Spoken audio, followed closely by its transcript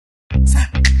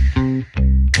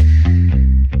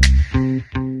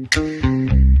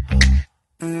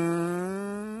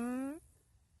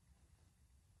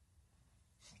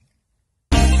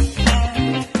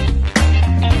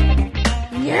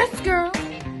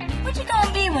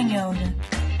when you're older?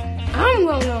 I'm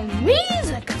gonna raise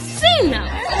a casino.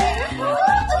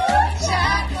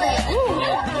 Chocolate.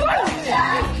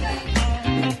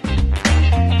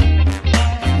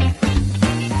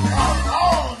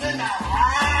 Rome's in the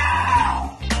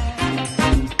house.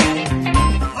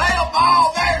 Play a ball,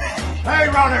 baby. Hey,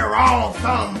 Ronnie, wrong,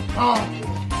 son.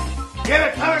 Give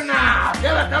it to me now.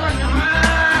 Give it to me now.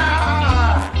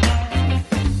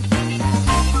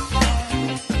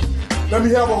 Let me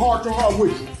have a heart-to-heart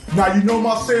with you. Now, you know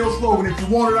my sales slogan. If you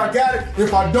want it, I got it.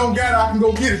 If I don't got it, I can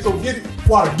go get it. So get it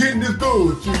while the getting is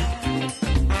good, chief.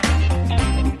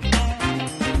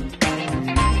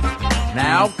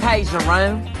 Now, okay,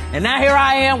 Jerome. And now here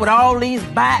I am with all these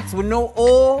bikes with no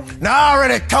oil. Now, I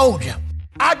already told you.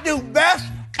 I do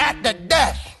best at the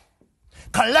desk.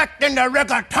 Collecting the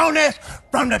rigatones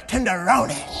from the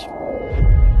tenderones.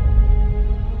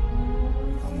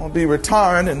 I'm gonna be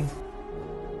retiring and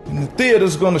the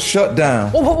theater's gonna shut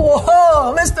down.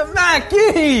 Whoa, Mr.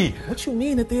 Mackey! What you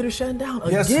mean the theater's shutting down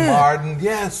again? Yes, Martin,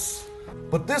 yes.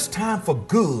 But this time for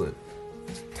good.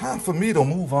 It's time for me to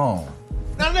move on.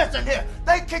 Now listen here.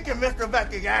 They kicking Mr.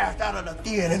 Becky's ass out of the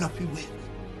theater in a few weeks.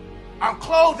 I'm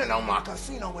closing on my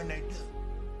casino when they do.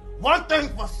 One thing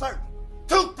for certain.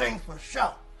 Two things for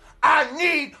sure. I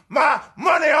need my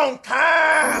money on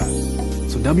time.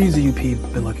 So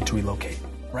WZUP been looking to relocate,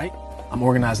 right? I'm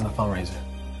organizing a fundraiser.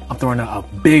 I'm throwing out a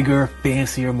bigger,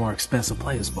 fancier, more expensive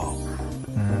players ball.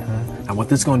 And what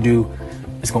this is going to do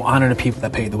is going to honor the people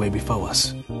that paved the way before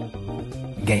us.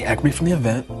 Gain equity from the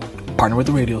event, partner with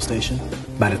the radio station,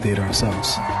 buy the theater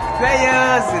ourselves.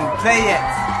 Players and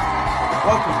playettes,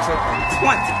 welcome to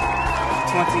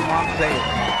 2021 Players.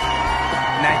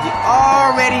 Now you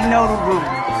already know the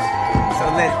rules. So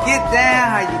let's get down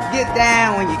how you get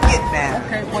down when you get down.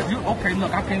 Okay, look,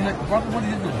 I can't let the brother, what are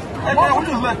you doing? Hey, man, we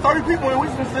just let 30 people in, we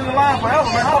just been sitting in line forever,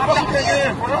 man. How the fuck you can't get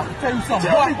in, bro? I'll tell you something,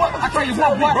 boy. I tell you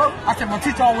what, boy. I said, my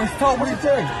teacher always told me, what did he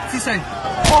tell you? She said,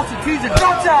 Boston teacher,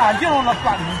 don't you don't look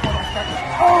like this.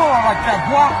 Oh, like that,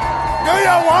 boy. Do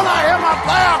you want to hear my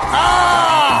player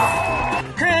call?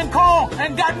 Can't call,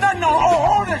 ain't got nothing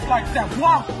on this like that,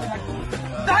 boy.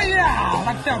 Yeah,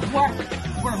 like that, boy.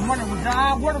 Where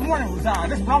the money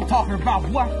reside, This is what I'm talking about,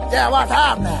 boy. Yeah, what's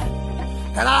happening?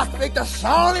 Can I speak to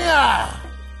Sonia?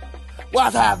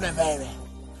 What's happening, baby?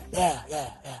 Yeah.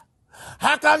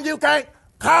 How come you can't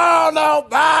call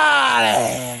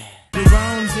nobody?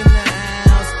 Jerome's in